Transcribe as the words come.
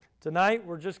Tonight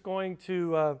we're just going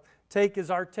to take as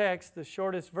our text the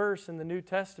shortest verse in the New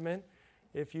Testament.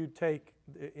 If you take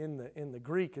in the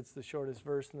Greek, it's the shortest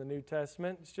verse in the New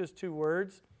Testament. It's just two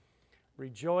words: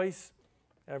 rejoice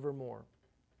evermore.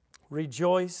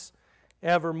 Rejoice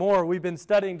evermore. We've been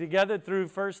studying together through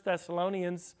 1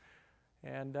 Thessalonians,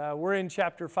 and we're in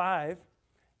chapter 5.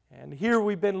 And here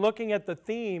we've been looking at the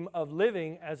theme of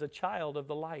living as a child of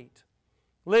the light.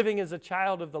 Living as a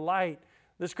child of the light.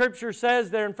 The Scripture says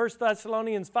there in 1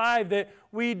 Thessalonians 5 that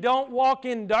we don't walk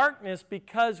in darkness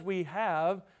because we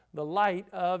have the light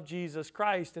of Jesus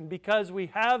Christ. And because we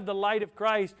have the light of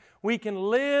Christ, we can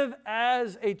live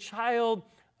as a child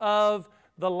of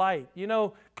the light. You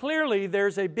know, clearly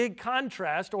there's a big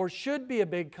contrast, or should be a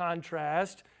big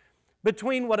contrast,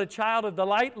 between what a child of the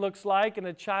light looks like and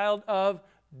a child of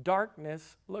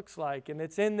darkness looks like. And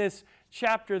it's in this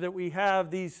chapter that we have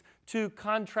these two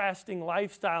contrasting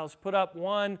lifestyles put up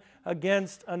one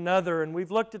against another. And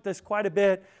we've looked at this quite a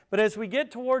bit. But as we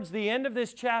get towards the end of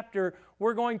this chapter,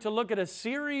 we're going to look at a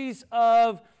series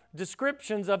of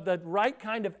descriptions of the right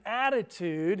kind of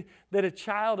attitude that a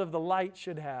child of the light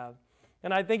should have.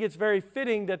 And I think it's very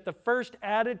fitting that the first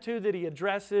attitude that he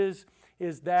addresses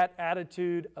is that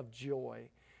attitude of joy.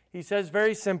 He says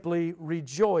very simply,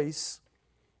 rejoice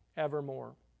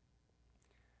evermore.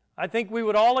 I think we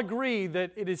would all agree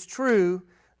that it is true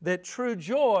that true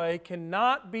joy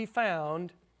cannot be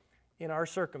found in our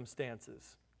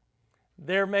circumstances.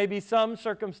 There may be some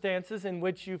circumstances in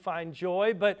which you find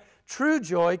joy, but true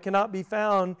joy cannot be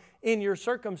found in your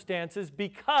circumstances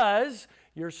because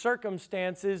your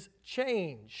circumstances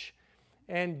change.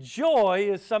 And joy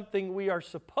is something we are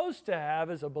supposed to have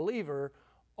as a believer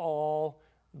all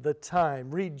the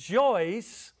time.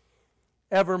 Rejoice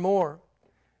evermore.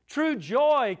 True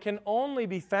joy can only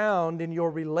be found in your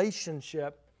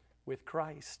relationship with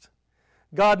Christ.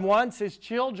 God wants His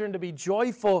children to be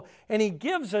joyful, and He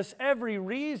gives us every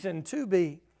reason to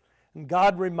be. And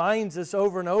God reminds us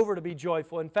over and over to be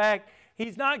joyful. In fact,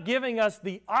 He's not giving us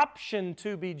the option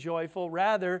to be joyful.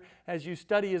 Rather, as you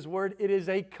study His Word, it is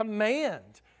a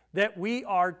command that we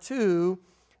are to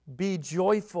be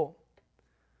joyful.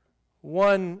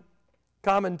 One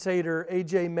commentator,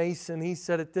 A.J. Mason, he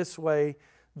said it this way: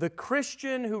 the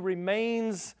Christian who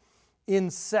remains in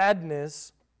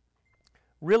sadness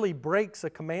really breaks a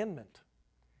commandment.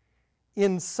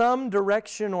 In some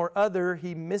direction or other,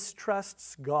 he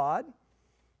mistrusts God,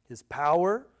 His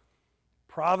power,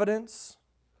 providence,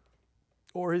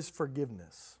 or His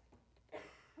forgiveness.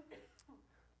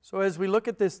 So as we look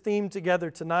at this theme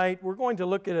together tonight, we're going to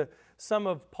look at some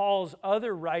of Paul's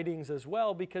other writings as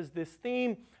well, because this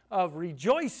theme of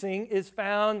rejoicing is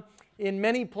found in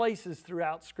many places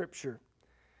throughout Scripture.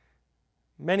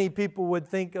 Many people would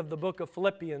think of the book of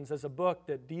Philippians as a book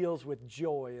that deals with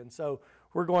joy, and so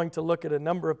we're going to look at a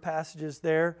number of passages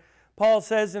there. Paul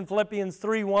says in Philippians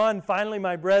 3:1, finally,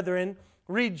 my brethren,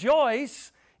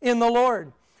 rejoice in the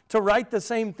Lord. To write the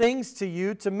same things to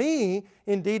you, to me,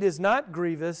 indeed, is not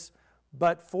grievous,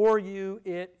 but for you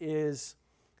it is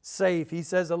safe. He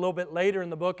says a little bit later in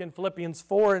the book in Philippians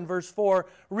 4 and verse 4,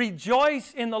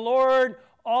 rejoice in the Lord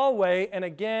always, and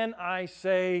again I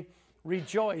say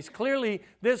rejoice. Clearly,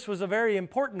 this was a very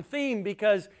important theme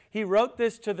because he wrote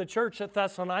this to the church at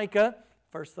Thessalonica,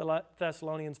 1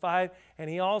 Thessalonians 5, and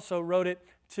he also wrote it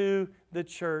to the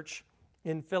church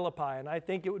in Philippi. And I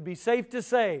think it would be safe to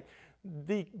say,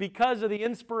 because of the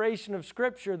inspiration of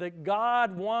Scripture, that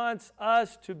God wants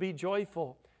us to be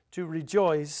joyful, to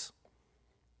rejoice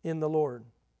in the Lord.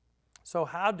 So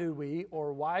how do we,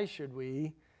 or why should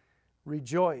we,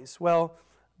 rejoice? Well,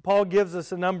 Paul gives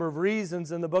us a number of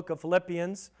reasons in the book of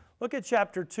Philippians. Look at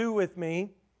chapter 2 with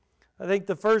me. I think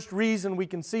the first reason we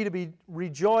can see to be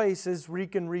rejoice is we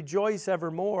can rejoice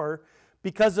evermore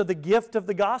because of the gift of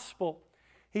the gospel.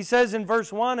 He says in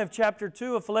verse 1 of chapter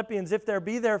 2 of Philippians, if there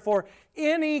be therefore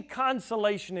any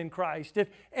consolation in Christ,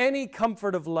 if any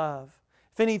comfort of love,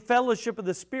 if any fellowship of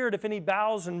the Spirit, if any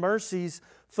bowels and mercies,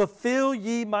 fulfill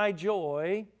ye my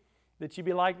joy, that ye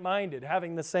be like-minded,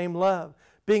 having the same love,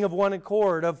 being of one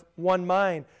accord, of one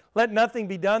mind. Let nothing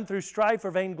be done through strife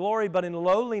or vainglory, but in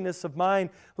lowliness of mind.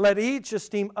 Let each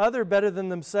esteem other better than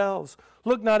themselves.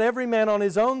 Look not every man on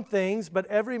his own things, but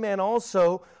every man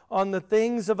also on the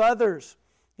things of others.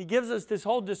 He gives us this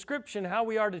whole description how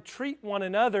we are to treat one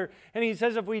another. And he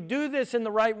says if we do this in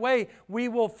the right way, we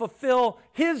will fulfill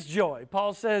His joy.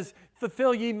 Paul says,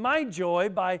 fulfill ye my joy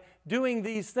by doing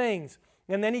these things.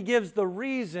 And then he gives the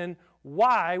reason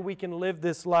why we can live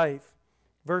this life.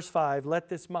 Verse 5, let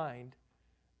this mind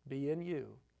be in you,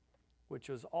 which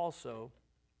was also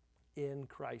in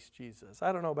Christ Jesus.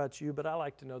 I don't know about you, but I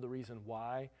like to know the reason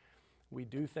why We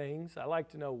do things. I like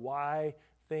to know why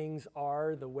things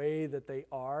are the way that they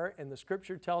are. And the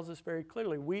Scripture tells us very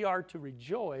clearly we are to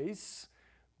rejoice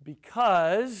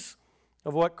because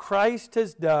of what Christ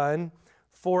has done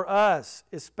for us,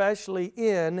 especially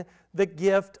in the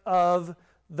gift of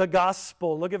the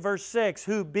gospel. Look at verse 6.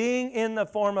 Who being in the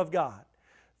form of God,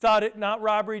 thought it not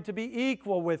robbery to be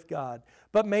equal with God,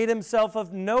 but made himself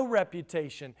of no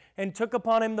reputation, and took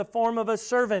upon him the form of a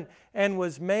servant, and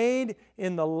was made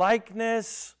in the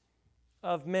likeness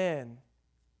of men.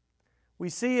 We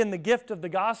see in the gift of the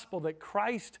gospel that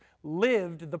Christ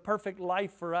lived the perfect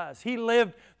life for us. He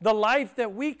lived the life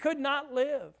that we could not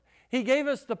live. He gave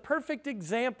us the perfect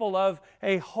example of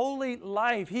a holy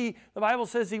life. The Bible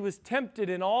says He was tempted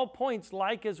in all points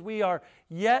like as we are,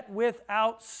 yet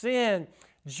without sin.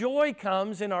 Joy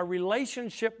comes in our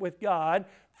relationship with God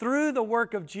through the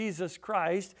work of Jesus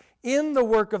Christ, in the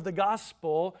work of the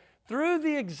gospel, through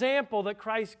the example that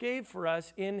Christ gave for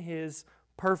us in His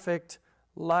perfect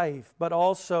life, but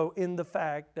also in the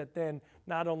fact that then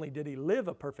not only did He live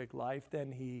a perfect life,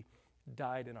 then He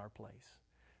died in our place.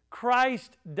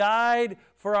 Christ died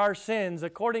for our sins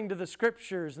according to the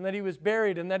Scriptures, and that He was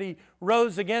buried, and that He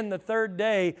rose again the third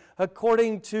day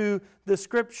according to the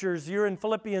Scriptures. You're in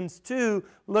Philippians 2,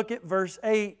 look at verse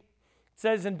 8. It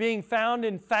says, and being found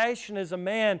in fashion as a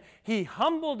man, He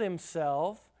humbled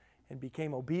Himself and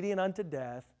became obedient unto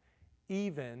death,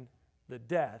 even the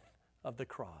death of the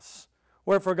cross.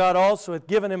 Wherefore God also hath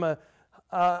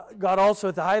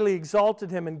highly exalted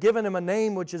Him and given Him a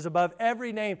name which is above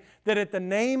every name, that at the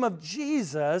name of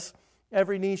Jesus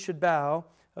every knee should bow,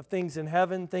 of things in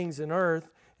heaven, things in earth,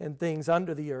 and things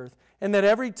under the earth, and that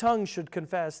every tongue should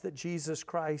confess that Jesus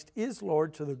Christ is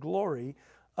Lord, to the glory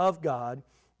of God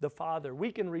the Father.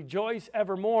 We can rejoice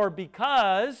evermore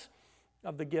because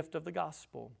of the gift of the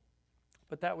gospel.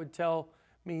 But that would tell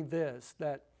me this,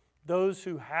 that those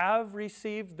who have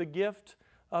received the gift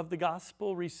of the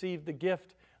gospel, received the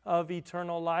gift of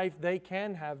eternal life, they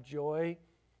can have joy,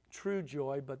 true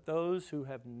joy. But those who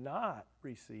have not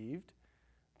received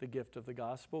the gift of the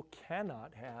gospel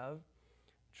cannot have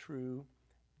true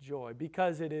joy,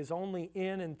 because it is only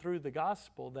in and through the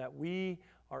gospel that we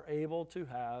are able to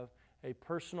have a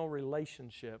personal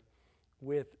relationship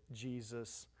with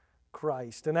Jesus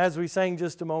Christ. And as we sang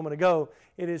just a moment ago,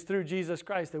 it is through Jesus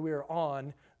Christ that we are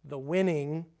on the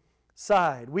winning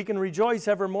side. We can rejoice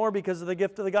evermore because of the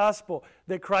gift of the gospel,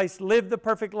 that Christ lived the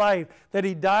perfect life, that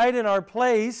He died in our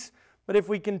place. But if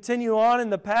we continue on in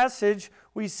the passage,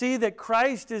 we see that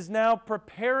Christ is now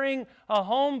preparing a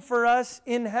home for us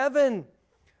in heaven.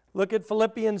 Look at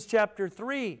Philippians chapter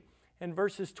 3 and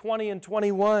verses 20 and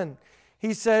 21.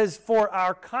 He says, for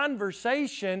our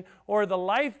conversation, or the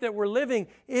life that we're living,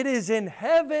 it is in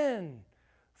heaven,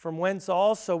 from whence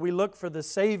also we look for the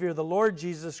Savior, the Lord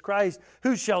Jesus Christ,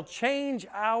 who shall change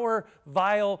our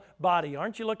vile body.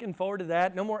 Aren't you looking forward to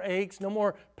that? No more aches, no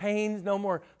more pains, no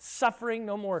more suffering,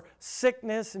 no more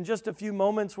sickness. In just a few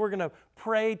moments, we're going to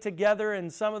pray together,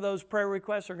 and some of those prayer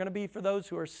requests are going to be for those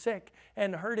who are sick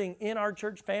and hurting in our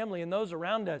church family and those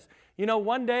around us. You know,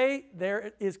 one day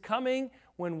there is coming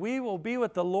when we will be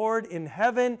with the Lord in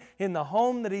heaven, in the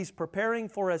home that He's preparing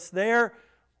for us there,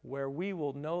 where we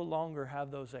will no longer have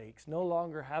those aches, no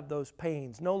longer have those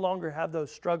pains, no longer have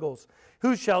those struggles.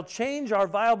 Who shall change our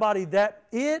vile body, that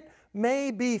it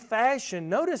may be fashioned,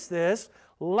 notice this,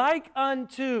 like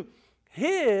unto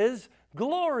His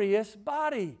glorious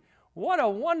body. What a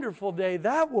wonderful day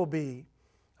that will be,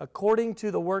 according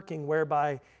to the working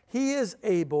whereby He is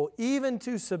able even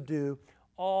to subdue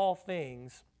all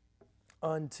things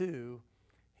unto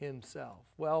Himself.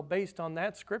 Well, based on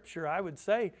that scripture, I would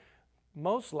say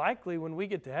most likely when we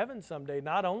get to heaven someday,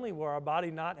 not only will our body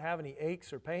not have any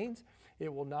aches or pains,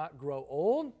 it will not grow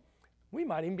old. We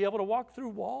might even be able to walk through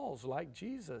walls like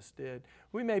Jesus did.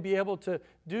 We may be able to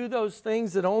do those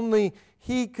things that only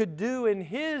He could do in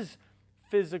His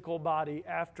physical body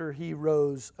after He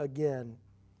rose again.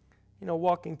 You know,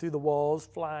 walking through the walls,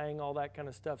 flying, all that kind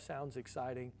of stuff sounds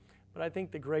exciting. But I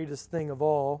think the greatest thing of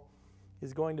all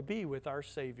is going to be with our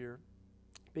Savior,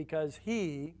 because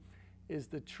He is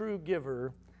the true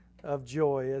giver of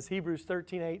joy. As Hebrews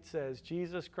 13:8 says,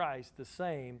 Jesus Christ the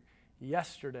same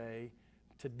yesterday,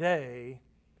 today,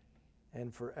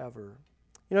 and forever.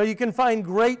 You know, you can find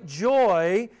great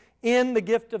joy in the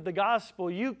gift of the gospel.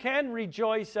 You can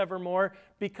rejoice evermore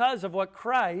because of what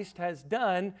Christ has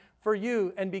done for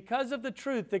you, and because of the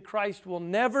truth that Christ will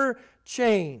never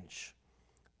change.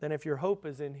 Then if your hope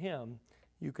is in Him,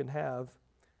 you can have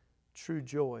true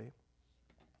joy.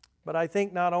 But I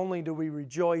think not only do we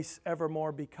rejoice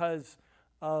evermore because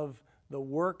of the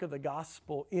work of the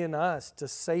gospel in us to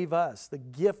save us, the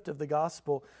gift of the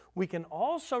gospel, we can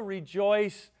also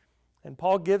rejoice, and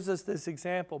Paul gives us this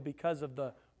example because of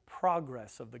the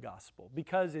progress of the gospel,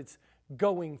 because it's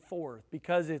going forth,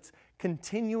 because it's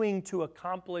continuing to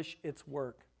accomplish its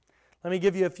work. Let me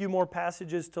give you a few more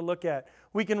passages to look at.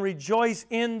 We can rejoice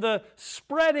in the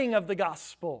spreading of the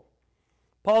gospel.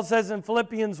 Paul says in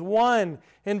Philippians 1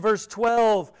 in verse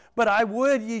 12, "But I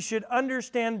would ye should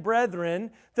understand,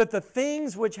 brethren, that the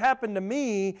things which happened to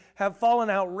me have fallen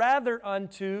out rather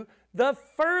unto the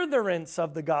furtherance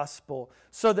of the gospel,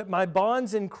 so that my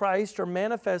bonds in Christ are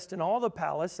manifest in all the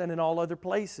palace and in all other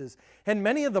places. And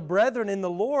many of the brethren in the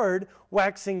Lord,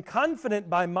 waxing confident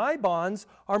by my bonds,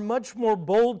 are much more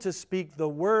bold to speak the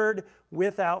word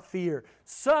without fear.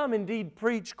 Some indeed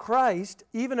preach Christ,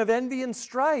 even of envy and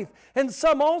strife, and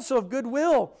some also of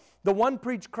goodwill. The one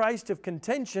preached Christ of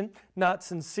contention, not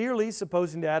sincerely,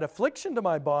 supposing to add affliction to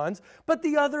my bonds, but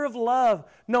the other of love,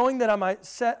 knowing that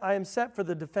I am set for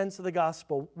the defense of the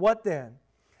gospel. What then?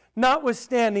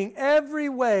 Notwithstanding every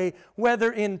way,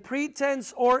 whether in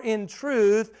pretense or in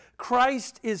truth,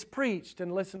 Christ is preached."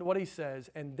 And listen to what he says,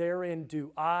 "And therein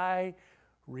do I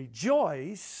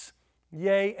rejoice,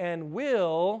 yea, and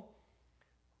will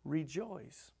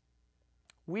rejoice."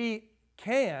 We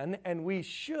can and we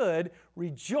should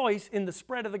rejoice in the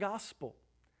spread of the gospel.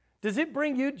 Does it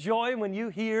bring you joy when you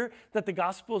hear that the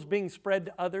gospel is being spread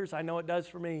to others? I know it does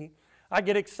for me. I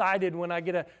get excited when I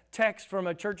get a text from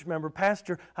a church member,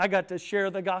 "Pastor, I got to share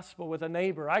the gospel with a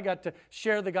neighbor. I got to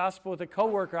share the gospel with a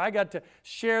coworker. I got to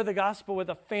share the gospel with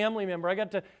a family member. I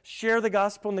got to share the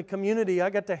gospel in the community. I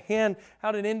got to hand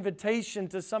out an invitation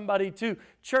to somebody to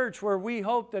church where we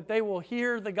hope that they will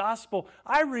hear the gospel."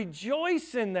 I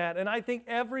rejoice in that, and I think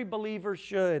every believer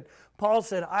should. Paul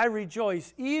said, "I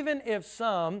rejoice, even if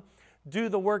some do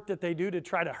the work that they do to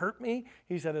try to hurt me."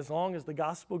 He said, "As long as the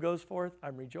gospel goes forth,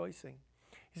 I'm rejoicing."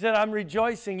 He said, "I'm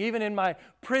rejoicing even in my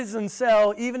prison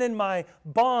cell, even in my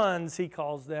bonds," he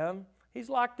calls them. He's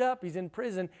locked up, he's in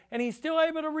prison, and he's still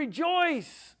able to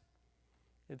rejoice.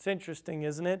 It's interesting,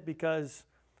 isn't it? Because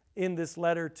in this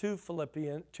letter to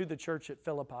the church at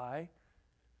Philippi,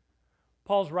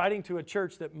 Paul's writing to a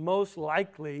church that most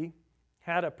likely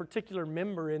had a particular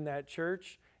member in that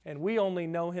church, and we only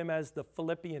know him as the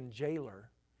Philippian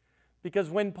jailer. Because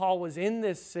when Paul was in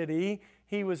this city,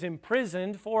 he was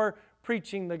imprisoned for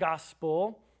preaching the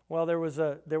gospel. Well, there was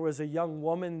a young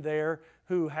woman there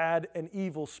who had an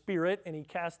evil spirit, and he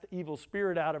cast the evil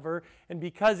spirit out of her. And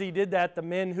because he did that, the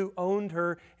men who owned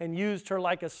her and used her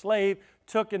like a slave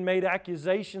took and made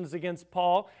accusations against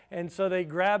Paul. And so they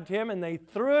grabbed him and they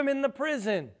threw him in the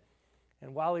prison.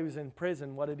 And while he was in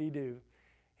prison, what did he do?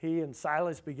 He and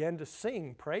Silas began to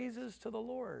sing praises to the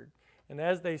Lord. And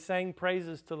as they sang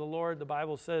praises to the Lord, the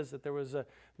Bible says that there was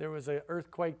an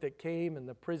earthquake that came, and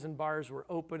the prison bars were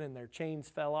open and their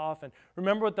chains fell off. And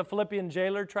remember what the Philippian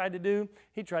jailer tried to do?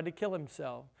 He tried to kill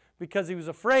himself because he was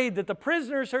afraid that the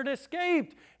prisoners had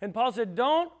escaped. And Paul said,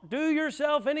 "Don't do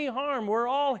yourself any harm. We're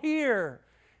all here."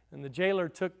 And the jailer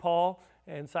took Paul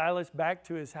and Silas back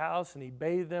to his house, and he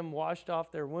bathed them, washed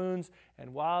off their wounds.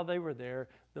 And while they were there,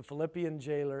 the Philippian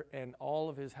jailer and all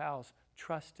of his house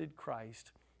trusted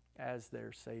Christ as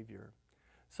their Savior.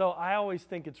 So I always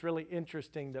think it's really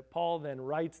interesting that Paul then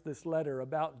writes this letter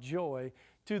about joy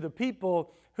to the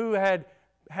people who had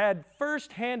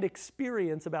firsthand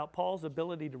experience about Paul's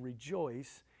ability to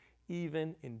rejoice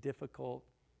even in difficult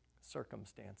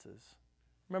circumstances.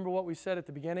 Remember what we said at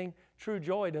the beginning? True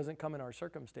joy doesn't come in our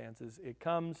circumstances. It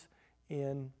comes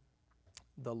in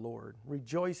the Lord,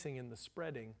 rejoicing in the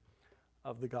spreading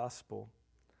of the gospel.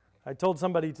 I told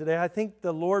somebody today, I think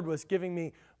the Lord was giving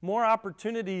me more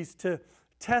opportunities to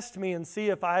test me and see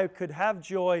if I could have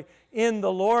joy in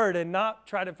the Lord and not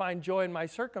try to find joy in my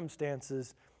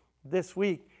circumstances this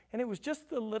week. And it was just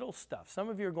the little stuff. Some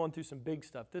of you are going through some big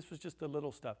stuff. This was just the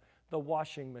little stuff. The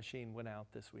washing machine went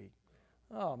out this week.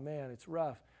 Oh man, it's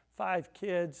rough. 5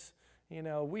 kids,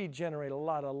 we generate a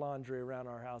lot of laundry around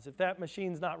our house. If that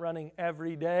machine's not running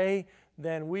every day,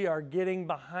 then we are getting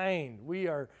behind. We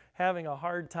are having a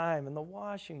hard time, and the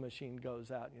washing machine goes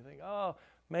out, and you think, oh,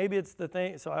 maybe it's the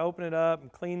thing. So I open it up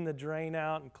and clean the drain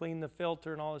out and clean the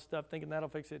filter and all this stuff, thinking that'll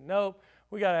fix it. Nope,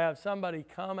 we got to have somebody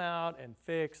come out and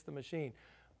fix the machine.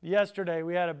 Yesterday,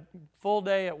 we had a full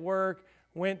day at work,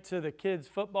 went to the kids'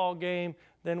 football game,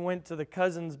 then went to the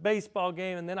cousin's baseball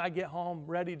game, and then I get home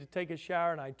ready to take a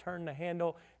shower, and I turn the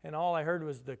handle, and all I heard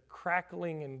was the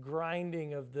crackling and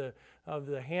grinding of the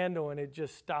handle, and it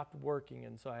just stopped working,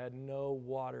 and so I had no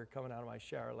water coming out of my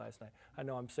shower last night. I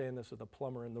know I'm saying this with a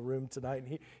plumber in the room tonight,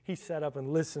 and he sat up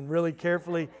and listened really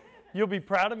carefully. You'll be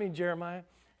proud of me, Jeremiah.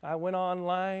 I went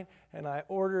online and I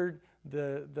ordered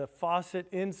the faucet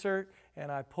insert,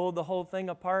 and I pulled the whole thing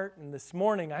apart. And this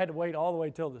morning, I had to wait all the way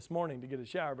till this morning to get a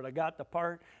shower, but I got the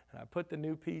part and I put the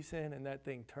new piece in, and that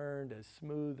thing turned as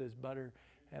smooth as butter.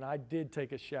 And I did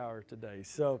take a shower today,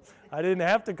 so I didn't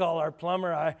have to call our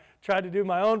plumber. I tried to do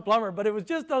my own plumber, but it was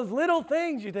just those little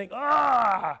things. You think,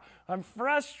 I'm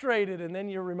frustrated, and then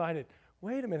you're reminded,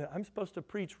 wait a minute, I'm supposed to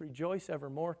preach rejoice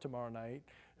evermore tomorrow night.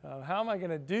 How am I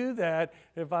going to do that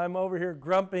if I'm over here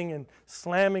grumping and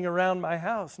slamming around my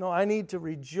house? No, I need to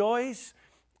rejoice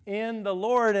in the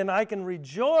Lord, and I can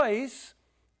rejoice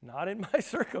not in my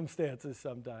circumstances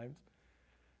sometimes,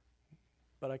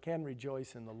 but I can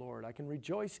rejoice in the Lord. I can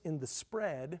rejoice in the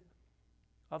spread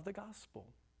of the gospel.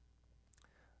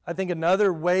 I think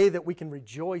another way that we can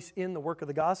rejoice in the work of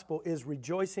the gospel is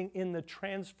rejoicing in the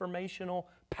transformational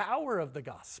power of the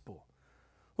gospel.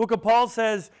 Look what Paul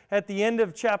says at the end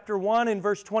of chapter 1 in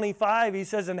verse 25. He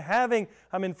says,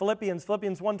 I'm in Philippians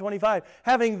 1:25,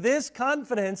 having this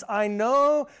confidence, I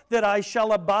know that I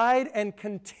shall abide and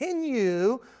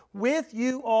continue with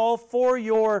you all for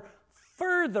your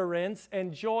furtherance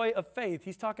and joy of faith.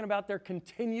 He's talking about their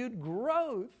continued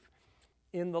growth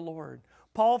in the Lord.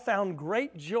 Paul found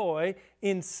great joy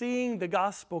in seeing the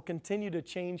gospel continue to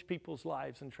change people's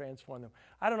lives and transform them.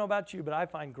 I don't know about you, but I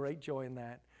find great joy in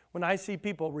that. When I see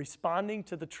people responding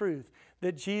to the truth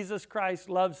that Jesus Christ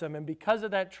loves them, and because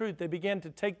of that truth, they begin to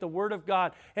take the Word of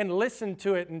God and listen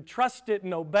to it and trust it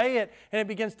and obey it, and it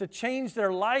begins to change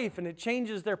their life, and it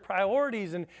changes their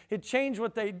priorities, and it changes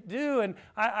what they do. And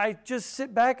I just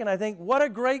sit back and I think, what a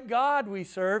great God we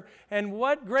serve, and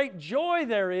what great joy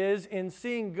there is in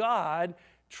seeing God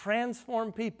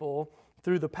transform people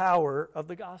through the power of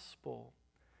the gospel.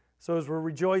 So as we're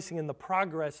rejoicing in the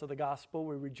progress of the gospel,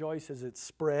 we rejoice as it's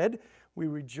spread. We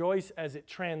rejoice as it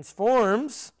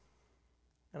transforms.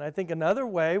 And I think another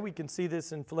way, we can see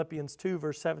this in Philippians 2,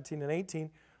 verse 17 and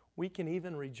 18, we can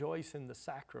even rejoice in the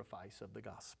sacrifice of the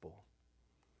gospel.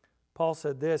 Paul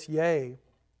said this, yea,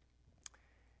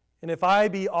 and if I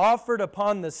be offered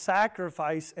upon the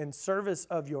sacrifice and service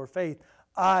of your faith,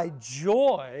 I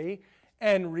joy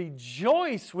and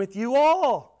rejoice with you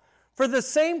all. For the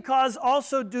same cause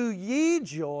also do ye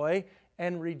joy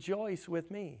and rejoice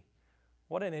with me.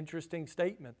 What an interesting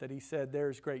statement that he said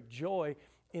there's great joy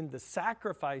in the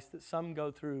sacrifice that some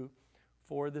go through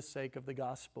for the sake of the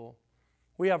gospel.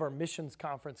 We have our missions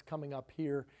conference coming up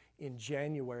here in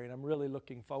January, and I'm really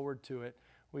looking forward to it.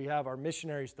 We have our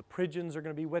missionaries, the Pridgeons, are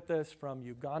going to be with us from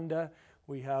Uganda.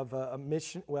 We have a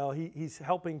mission, he's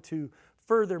helping to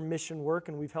further mission work,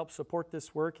 and we've helped support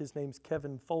this work. His name's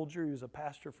Kevin Folger. He was a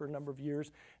pastor for a number of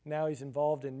years. Now he's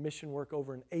involved in mission work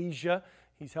over in Asia.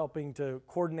 He's helping to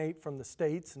coordinate from the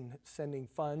States and sending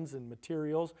funds and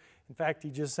materials. In fact, he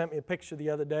just sent me a picture the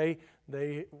other day.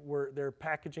 They're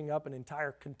packaging up an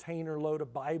entire container load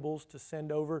of Bibles to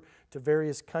send over to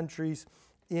various countries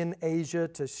in Asia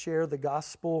to share the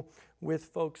gospel with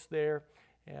folks there.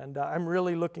 And I'm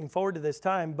really looking forward to this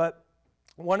time. But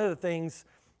one of the things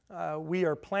we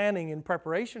are planning in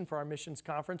preparation for our missions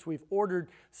conference, we've ordered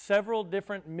several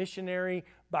different missionary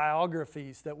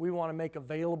biographies that we want to make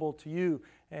available to you.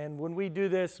 And when we do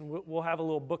this, and we'll have a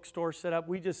little bookstore set up,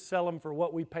 we just sell them for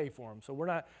what we pay for them. So we're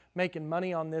not making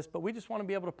money on this, but we just want to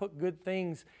be able to put good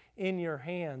things in your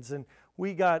hands. And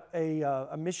we got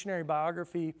a missionary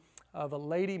biography of a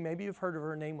lady, maybe you've heard of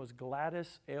her, name was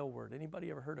Gladys Aylward. Anybody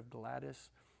ever heard of Gladys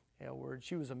Aylward?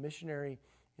 She was a missionary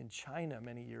in China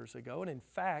many years ago. And in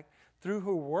fact, through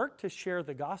her work to share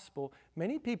the gospel,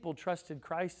 many people trusted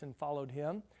Christ and followed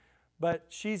him. But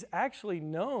she's actually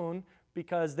known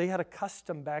because they had a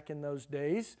custom back in those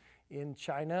days in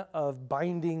China of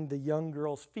binding the young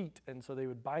girls' feet. And so they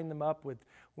would bind them up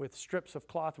with strips of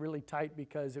cloth really tight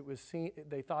because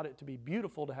they thought it to be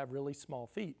beautiful to have really small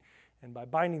feet. And by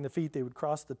binding the feet, they would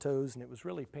cross the toes, and it was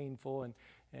really painful and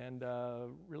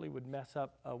really would mess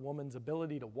up a woman's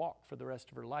ability to walk for the rest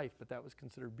of her life, but that was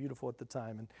considered beautiful at the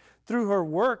time. And through her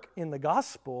work in the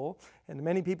gospel and the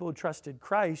many people who trusted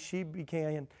Christ, she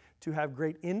began to have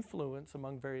great influence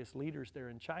among various leaders there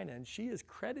in China, and she is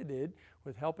credited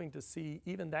with helping to see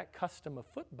even that custom of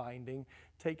foot binding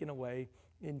taken away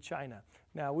in China.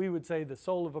 Now, we would say the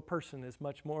soul of a person is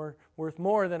much more worth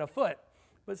more than a foot,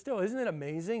 but still, isn't it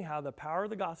amazing how the power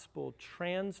of the gospel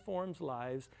transforms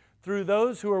lives through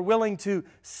those who are willing to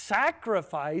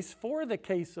sacrifice for the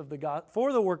case of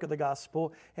for the work of the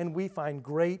gospel, and we find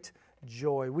great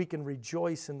joy. We can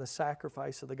rejoice in the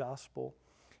sacrifice of the gospel.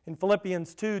 In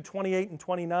Philippians 2:28 and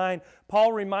 29,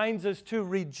 Paul reminds us to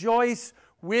rejoice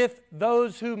with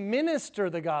those who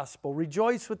minister the gospel.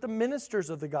 Rejoice with the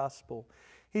ministers of the gospel.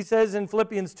 He says in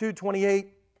Philippians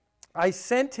 2:28, I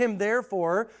sent him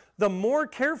therefore the more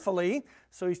carefully,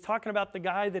 so he's talking about the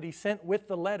guy that he sent with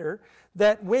the letter,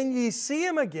 that when ye see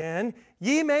him again,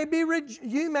 ye may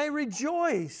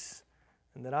rejoice,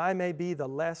 and that I may be the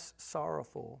less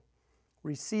sorrowful.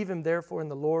 Receive him therefore in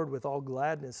the Lord with all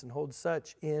gladness, and hold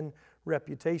such in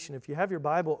reputation. If you have your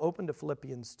Bible, open to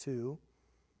Philippians 2.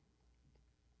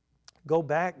 Go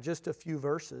back just a few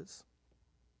verses.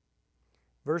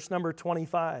 Verse number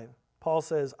 25. Paul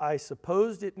says, I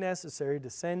supposed it necessary to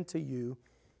send to you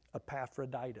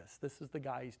Epaphroditus. This is the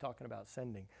guy he's talking about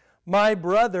sending. My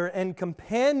brother and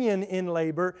companion in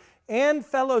labor and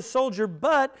fellow soldier,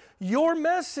 but your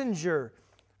messenger,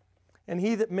 and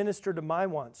he that ministered to my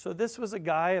wants. So this was a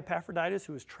guy, Epaphroditus,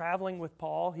 who was traveling with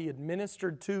Paul. He had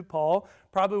ministered to Paul.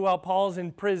 Probably while Paul's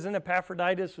in prison,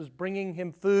 Epaphroditus was bringing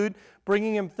him food,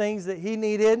 bringing him things that he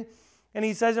needed. And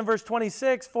he says in verse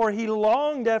 26, for he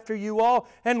longed after you all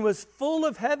and was full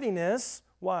of heaviness.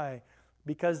 Why?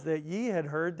 Because that ye had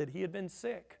heard that he had been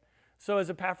sick. So as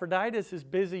Epaphroditus is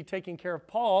busy taking care of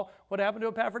Paul, what happened to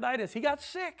Epaphroditus? He got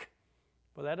sick.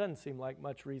 Well, that doesn't seem like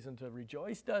much reason to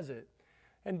rejoice, does it?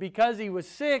 And because he was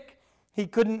sick, he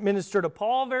couldn't minister to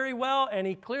Paul very well, and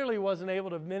he clearly wasn't able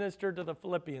to minister to the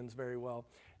Philippians very well.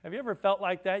 Have you ever felt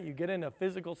like that? You get in a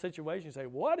physical situation, you say,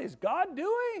 what is God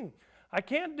doing? I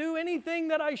can't do anything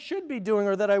that I should be doing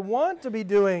or that I want to be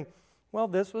doing. Well,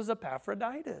 this was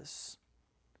Epaphroditus.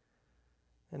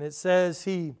 And it says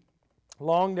he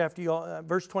longed after you all.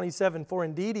 Verse 27, for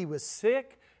indeed he was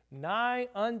sick, nigh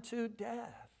unto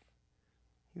death.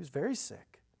 He was very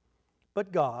sick.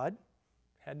 But God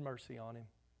had mercy on him.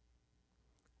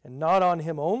 And not on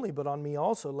him only, but on me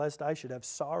also, lest I should have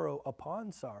sorrow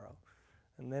upon sorrow.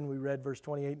 And then we read verse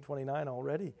 28 and 29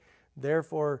 already.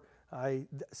 Therefore, I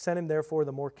sent him therefore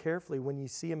the more carefully. When ye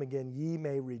see him again, ye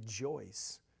may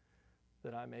rejoice,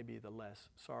 that I may be the less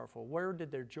sorrowful. Where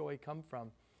did their joy come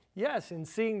from? Yes, in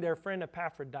seeing their friend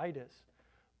Epaphroditus.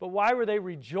 But why were they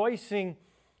rejoicing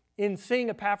in seeing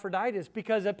Epaphroditus?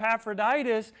 Because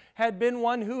Epaphroditus had been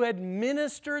one who had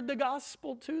ministered the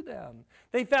gospel to them.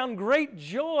 They found great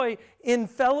joy in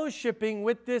fellowshipping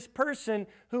with this person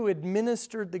who had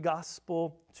ministered the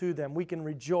gospel to them. We can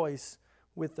rejoice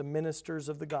with the ministers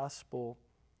of the gospel.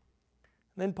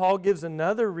 And then Paul gives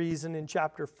another reason in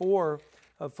chapter 4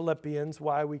 of Philippians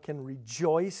why we can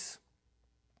rejoice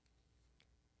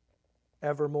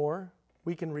evermore.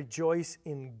 We can rejoice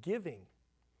in giving.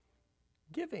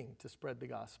 Giving to spread the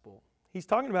gospel. He's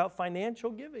talking about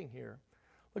financial giving here.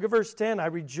 Look at verse 10. I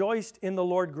rejoiced in the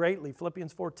Lord greatly,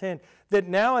 Philippians 4:10, that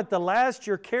now at the last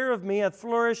your care of me hath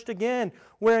flourished again,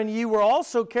 wherein ye were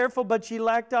also careful, but ye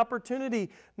lacked opportunity.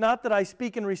 Not that I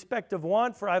speak in respect of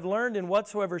want, for I've learned in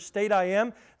whatsoever state I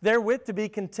am, therewith to be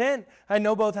content. I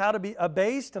know both how to be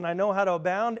abased, and I know how to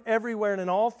abound everywhere and in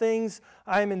all things.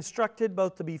 I am instructed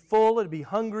both to be full and to be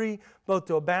hungry, both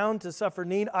to abound, to suffer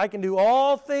need. I can do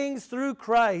all things through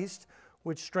Christ,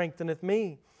 which strengtheneth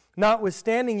me.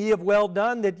 Notwithstanding, ye have well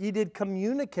done that ye did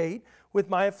communicate with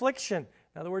my affliction.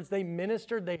 In other words, they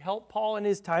ministered, they helped Paul in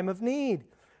his time of need.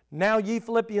 Now ye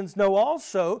Philippians know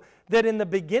also that in the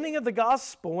beginning of the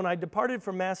gospel, when I departed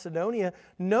from Macedonia,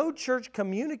 no church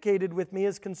communicated with me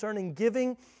as concerning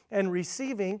giving and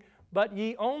receiving, but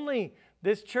ye only.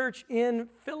 This church in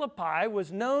Philippi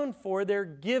was known for their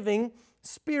giving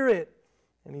spirit.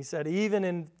 And he said, even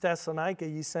in Thessalonica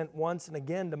ye sent once and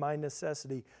again to my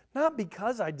necessity, not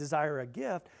because I desire a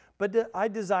gift, but I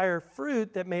desire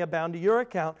fruit that may abound to your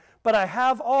account. But I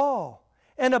have all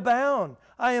and abound.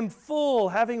 I am full,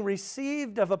 having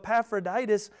received of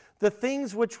Epaphroditus the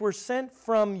things which were sent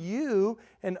from you,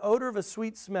 an odor of a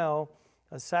sweet smell,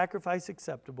 a sacrifice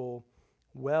acceptable,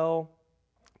 well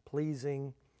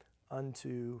pleasing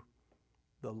unto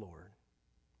the Lord.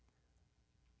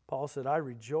 Paul said, I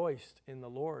rejoiced in the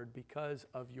Lord because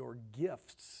of your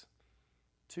gifts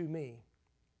to me.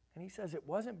 And he says it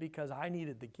wasn't because I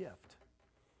needed the gift,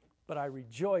 but I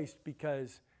rejoiced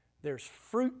because there's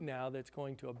fruit now that's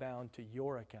going to abound to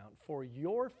your account. For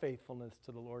your faithfulness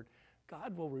to the Lord,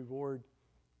 God will reward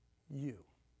you.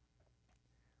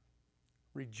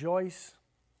 Rejoice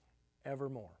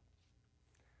evermore.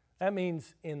 That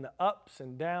means in the ups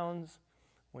and downs,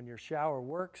 when your shower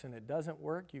works and it doesn't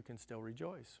work, you can still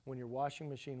rejoice. When your washing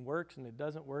machine works and it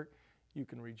doesn't work, you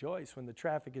can rejoice. When the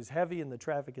traffic is heavy and the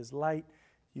traffic is light,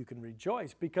 you can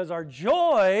rejoice. Because our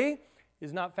joy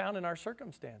is not found in our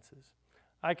circumstances.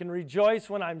 I can rejoice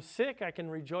when I'm sick. I can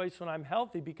rejoice when I'm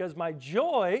healthy because my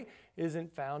joy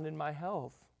isn't found in my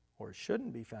health, or it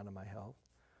shouldn't be found in my health.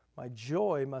 My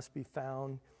joy must be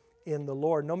found in the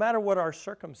Lord. No matter what our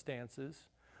circumstances,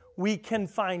 we can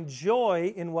find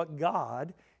joy in what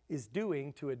God is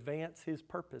doing to advance His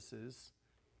purposes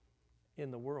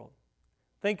in the world.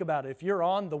 Think about it. If you're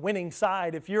on the winning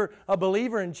side, if you're a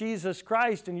believer in Jesus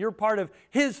Christ and you're part of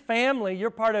His family,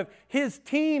 you're part of His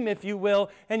team, if you will,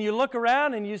 and you look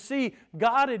around and you see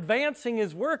God advancing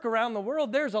His work around the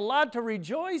world, there's a lot to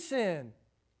rejoice in.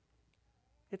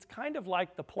 It's kind of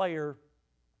like the player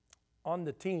on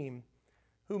the team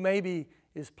who maybe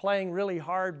is playing really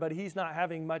hard, but he's not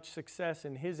having much success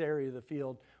in his area of the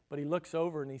field, but he looks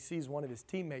over and he sees one of his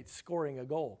teammates scoring a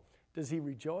goal. Does he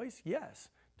rejoice? Yes.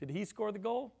 Did he score the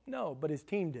goal? No, but his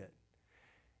team did.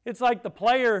 It's like the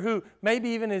player who maybe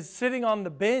even is sitting on the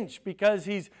bench because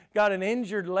he's got an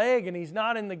injured leg and he's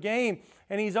not in the game,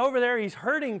 and he's over there, he's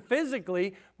hurting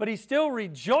physically, but he's still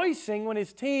rejoicing when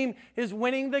his team is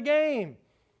winning the game.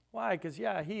 Why? Because,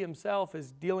 yeah, he himself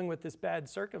is dealing with this bad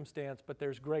circumstance, but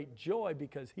there's great joy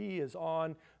because he is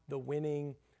on the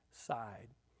winning side.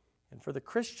 And for the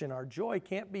Christian, our joy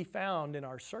can't be found in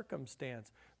our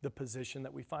circumstance, the position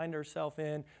that we find ourselves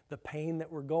in, the pain that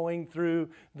we're going through,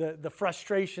 the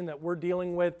frustration that we're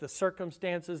dealing with, the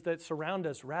circumstances that surround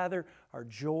us. Rather, our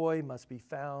joy must be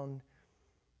found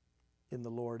in the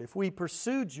Lord. If we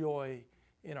pursue joy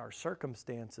in our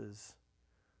circumstances,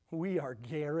 we are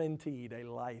guaranteed a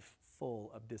life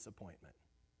full of disappointment.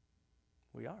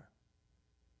 We are.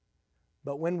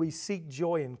 But when we seek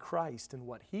joy in Christ and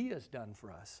what He has done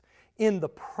for us, in the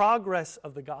progress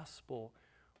of the gospel,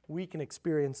 we can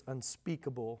experience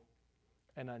unspeakable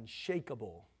and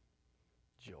unshakable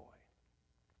joy.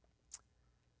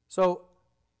 So,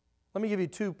 let me give you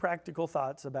two practical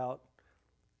thoughts about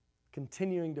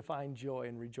continuing to find joy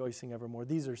and rejoicing evermore.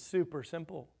 These are super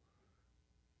simple.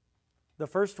 The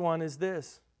first one is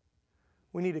this: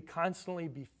 we need to constantly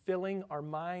be filling our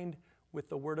mind with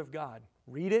the Word of God.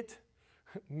 Read it,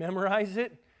 memorize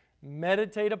it,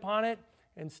 meditate upon it,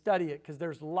 and study it, because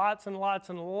there's lots and lots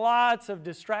and lots of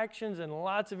distractions and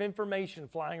lots of information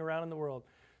flying around in the world.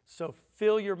 So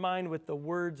fill your mind with the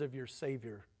words of your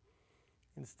Savior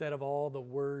instead of all the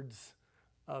words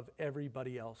of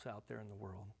everybody else out there in the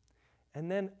world.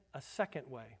 And then a second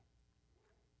way.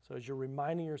 So as you're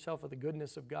reminding yourself of the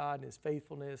goodness of God and His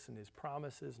faithfulness and His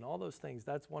promises and all those things,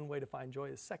 that's one way to find joy.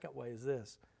 The second way is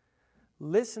this: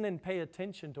 listen and pay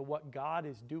attention to what God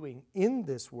is doing in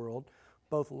this world,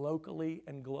 both locally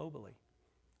and globally.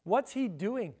 What's He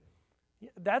doing?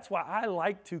 That's why I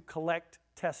like to collect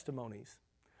testimonies.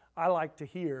 I like to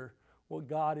hear what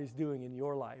God is doing in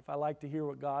your life. I like to hear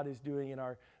what God is doing in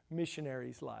our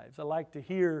missionaries' lives. I like to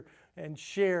hear and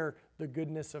share the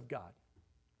goodness of God.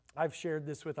 I've shared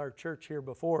this with our church here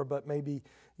before, but maybe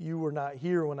you were not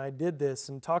here when I did this,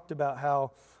 and talked about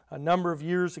how a number of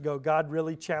years ago God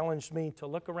really challenged me to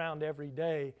look around every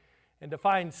day and to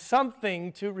find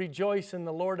something to rejoice in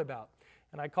the Lord about.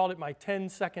 And I called it my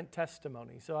 10-second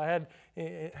testimony. So I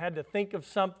had to think of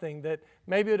something that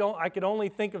maybe I could only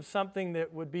think of something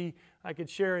that I could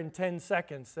share in 10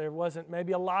 seconds. There wasn't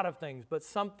maybe a lot of things, but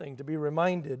something to be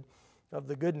reminded of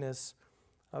the goodness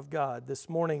of God. This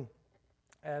morning,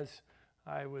 as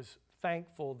I was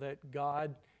thankful that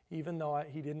God, even though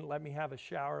He didn't let me have a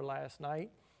shower last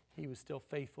night, He was still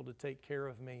faithful to take care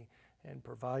of me and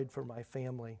provide for my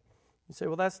family. You say,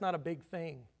 well, that's not a big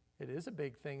thing. It is a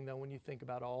big thing, though, when you think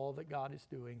about all that God is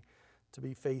doing to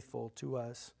be faithful to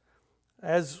us.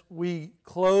 As we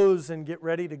close and get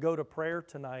ready to go to prayer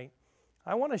tonight,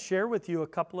 I want to share with you a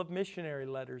couple of missionary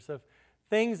letters of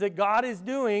things that God is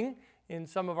doing in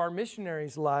some of our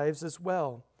missionaries' lives as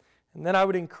well. And then I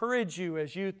would encourage you,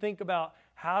 as you think about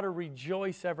how to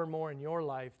rejoice evermore in your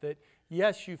life, that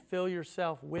yes, you fill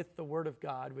yourself with the Word of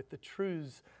God, with the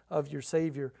truths of your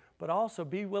Savior, but also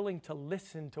be willing to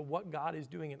listen to what God is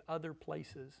doing in other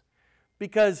places.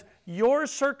 Because your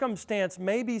circumstance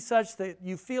may be such that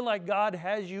you feel like God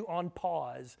has you on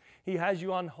pause, He has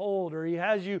you on hold, or He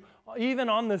has you even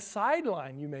on the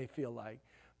sideline, you may feel like.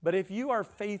 But if you are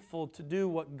faithful to do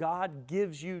what God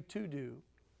gives you to do,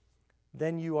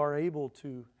 then you are able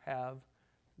to have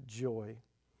joy.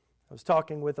 I was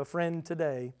talking with a friend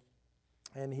today,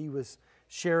 and he was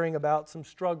sharing about some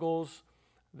struggles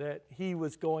that he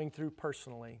was going through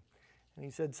personally. And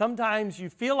he said, sometimes you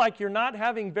feel like you're not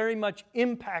having very much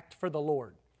impact for the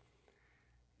Lord.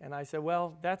 And I said,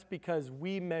 well, that's because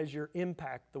we measure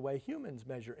impact the way humans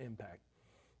measure impact,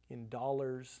 in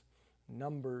dollars,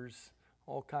 numbers,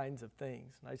 all kinds of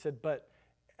things. And I said, but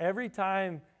every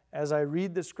time as I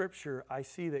read the Scripture, I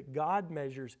see that God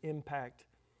measures impact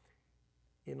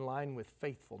in line with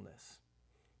faithfulness.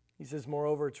 He says,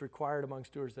 moreover, it's required among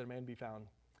stewards that a man be found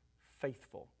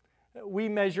faithful. We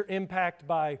measure impact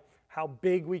by how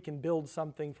big we can build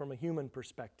something from a human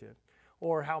perspective,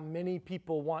 or how many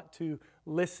people want to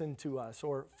listen to us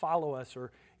or follow us,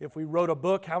 or if we wrote a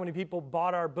book, how many people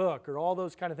bought our book, or all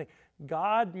those kind of things.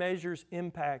 God measures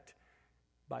impact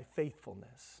by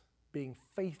faithfulness, being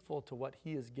faithful to what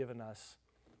He has given us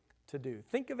to do.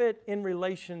 Think of it in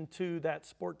relation to that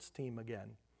sports team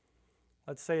again.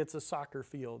 Let's say it's a soccer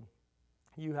field.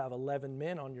 You have 11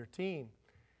 men on your team.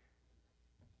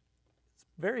 It's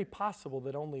very possible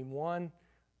that only one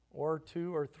or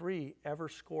two or three ever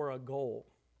score a goal.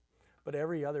 But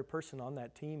every other person on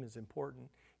that team is important.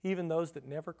 Even those that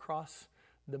never cross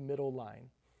the middle line.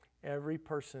 Every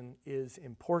person is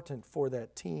important for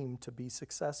that team to be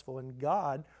successful. And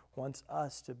God wants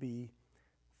us to be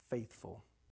faithful.